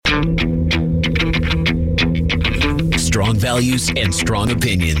Strong values and strong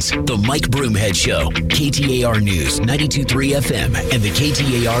opinions. The Mike Broomhead Show. KTAR News, 92.3 FM, and the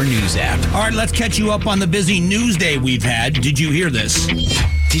KTAR News app. All right, let's catch you up on the busy news day we've had. Did you hear this?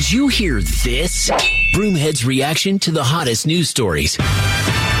 Did you hear this? Broomhead's reaction to the hottest news stories.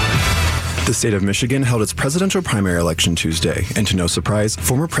 The state of Michigan held its presidential primary election Tuesday, and to no surprise,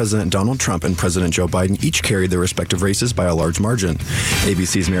 former President Donald Trump and President Joe Biden each carried their respective races by a large margin.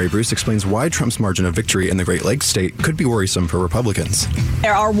 ABC's Mary Bruce explains why Trump's margin of victory in the Great Lakes state could be worrisome for Republicans.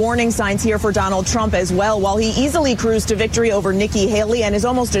 There are warning signs here for Donald Trump as well. While he easily cruised to victory over Nikki Haley and is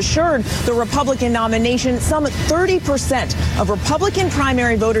almost assured the Republican nomination, some 30% of Republican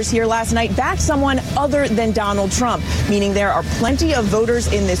primary voters here last night backed someone other than Donald Trump, meaning there are plenty of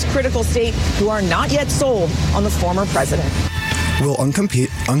voters in this critical state who are not yet sold on the former president. Will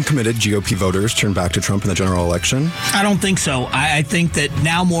uncommitted GOP voters turn back to Trump in the general election? I don't think so. I think that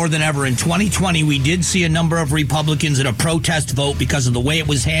now more than ever in 2020, we did see a number of Republicans in a protest vote because of the way it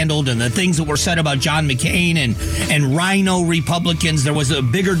was handled and the things that were said about John McCain and Rhino Republicans. There was a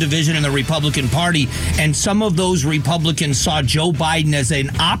bigger division in the Republican Party, and some of those Republicans saw Joe Biden as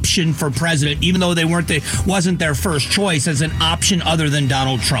an option for president, even though wasn't their first choice, as an option other than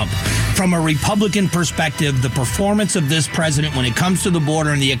Donald Trump. From a Republican perspective, the performance of this president when it comes to the border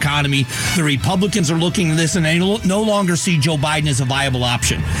and the economy, the Republicans are looking at this and they no longer see Joe Biden as a viable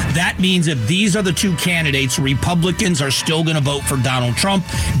option. That means if these are the two candidates, Republicans are still going to vote for Donald Trump.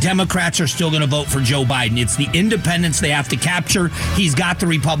 Democrats are still going to vote for Joe Biden. It's the independents they have to capture. He's got the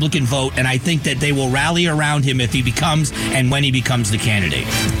Republican vote, and I think that they will rally around him if he becomes and when he becomes the candidate.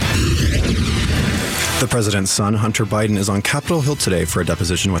 The president's son, Hunter Biden, is on Capitol Hill today for a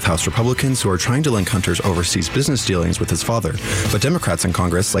deposition with House Republicans who are trying to link Hunter's overseas business dealings with his father. But Democrats in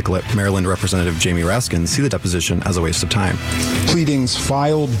Congress, like Maryland Representative Jamie Raskin, see the deposition as a waste of time. Pleadings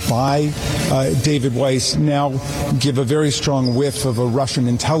filed by David Weiss now give a very strong whiff of a Russian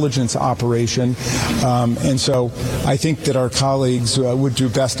intelligence operation. And so I think that our colleagues would do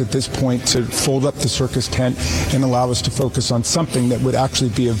best at this point to fold up the circus tent and allow us to focus on something that would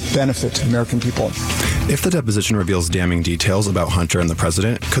actually be of benefit to the American people. If the deposition reveals damning details about Hunter and the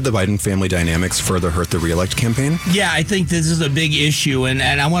president, could the Biden family dynamics further hurt the re-elect campaign? Yeah, I think this is a big issue, and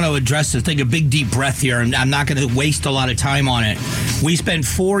I want to address this. Take a big, deep breath here, and I'm not going to waste a lot of time on it. We spent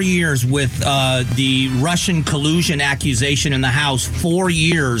 4 years with the Russian collusion accusation in the House, 4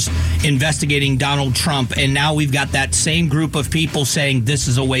 years investigating Donald Trump, and now we've got that same group of people saying this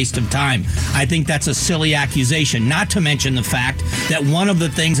is a waste of time. I think that's a silly accusation, not to mention the fact that one of the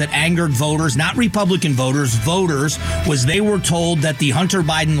things that angered voters, not Republican voters, was they were told that the Hunter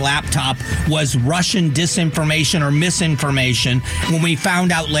Biden laptop was Russian disinformation or misinformation when we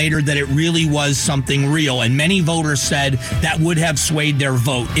found out later that it really was something real. And many voters said that would have swayed their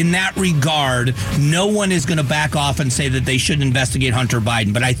vote. In that regard, no one is going to back off and say that they should investigate Hunter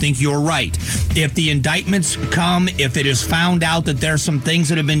Biden. But I think you're right. If the indictments come, if it is found out that there's some things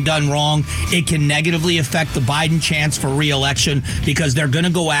that have been done wrong, it can negatively affect the Biden chance for re-election because they're going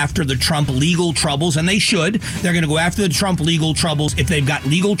to go after the Trump legal troubles, and they should. They're going to go after the Trump legal troubles. If they've got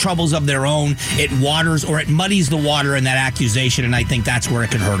legal troubles of their own, it waters or it muddies the water in that accusation, and I think that's where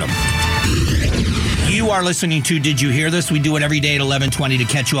it could hurt them. You are listening to Did You Hear This? We do it every day at 11:20 to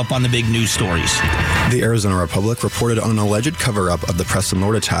catch you up on the big news stories. The Arizona Republic reported on an alleged cover-up of the Preston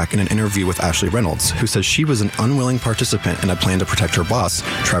Lord attack in an interview with Ashley Reynolds, who says she was an unwilling participant in a plan to protect her boss,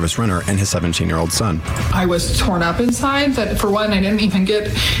 Travis Renner, and his 17-year-old son. I was torn up inside that, for one, I didn't even get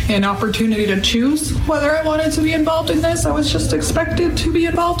an opportunity to choose whether I wanted to be involved in this. I was just expected to be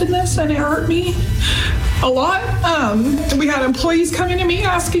involved in this, and it hurt me a lot. We had employees coming to me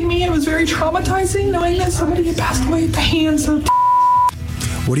asking me. It was very traumatizing knowing that somebody had passed away at the hands of.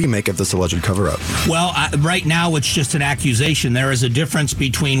 What do you make of this alleged cover-up? Well, right now it's just an accusation. There is a difference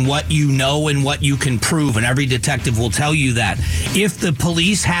between what you know and what you can prove, and every detective will tell you that. If the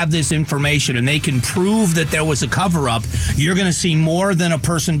police have this information and they can prove that there was a cover-up, you're going to see more than a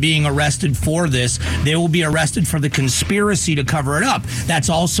person being arrested for this. They will be arrested for the conspiracy to cover it up. That's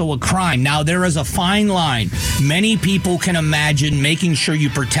also a crime. Now, there is a fine line. Many people can imagine making sure you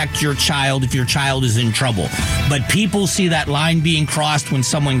protect your child if your child is in trouble. But people see that line being crossed when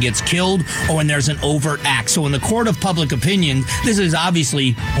someone gets killed or when there's an overt act. So in the court of public opinion, this is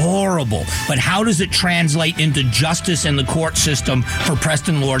obviously horrible. But how does it translate into justice in the court system for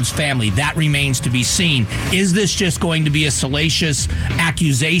Preston Lord's family? That remains to be seen. Is this just going to be a salacious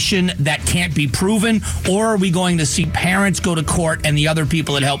accusation that can't be proven, or are we going to see parents go to court and the other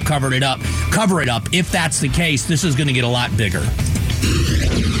people that helped cover it up? If that's the case, this is going to get a lot bigger.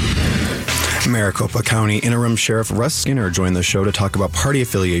 Maricopa County Interim Sheriff Russ Skinner joined the show to talk about party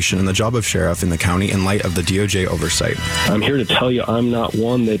affiliation and the job of sheriff in the county in light of the DOJ oversight. I'm here to tell you I'm not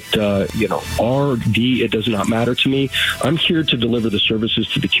one that, R or D, it does not matter to me. I'm here to deliver the services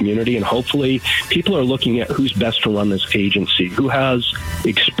to the community, and hopefully people are looking at who's best to run this agency, who has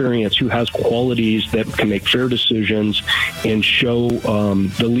experience, who has qualities that can make fair decisions and show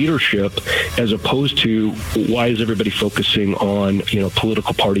the leadership, as opposed to why is everybody focusing on,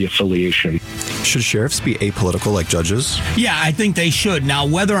 political party affiliation. Should sheriffs be apolitical like judges? Yeah, I think they should. Now,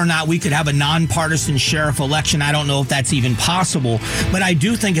 whether or not we could have a nonpartisan sheriff election, I don't know if that's even possible, but I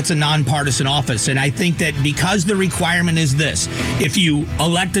do think it's a nonpartisan office. And I think that because the requirement is this, if you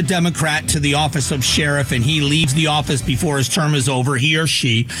elect a Democrat to the office of sheriff and he leaves the office before his term is over, he or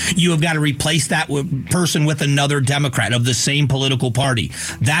she, you have got to replace that person with another Democrat of the same political party.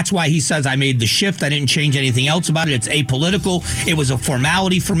 That's why he says, I made the shift. I didn't change anything else about it. It's apolitical. It was a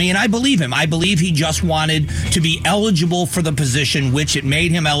formality for me, and I believe him. I believe he just wanted to be eligible for the position, which it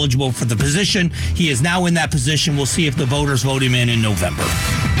made him eligible for the position. He is now in that position. We'll see if the voters vote him in November.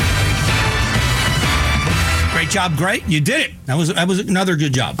 Great job, Gray. You did it. That was another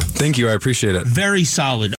good job. Thank you. I appreciate it. Very solid.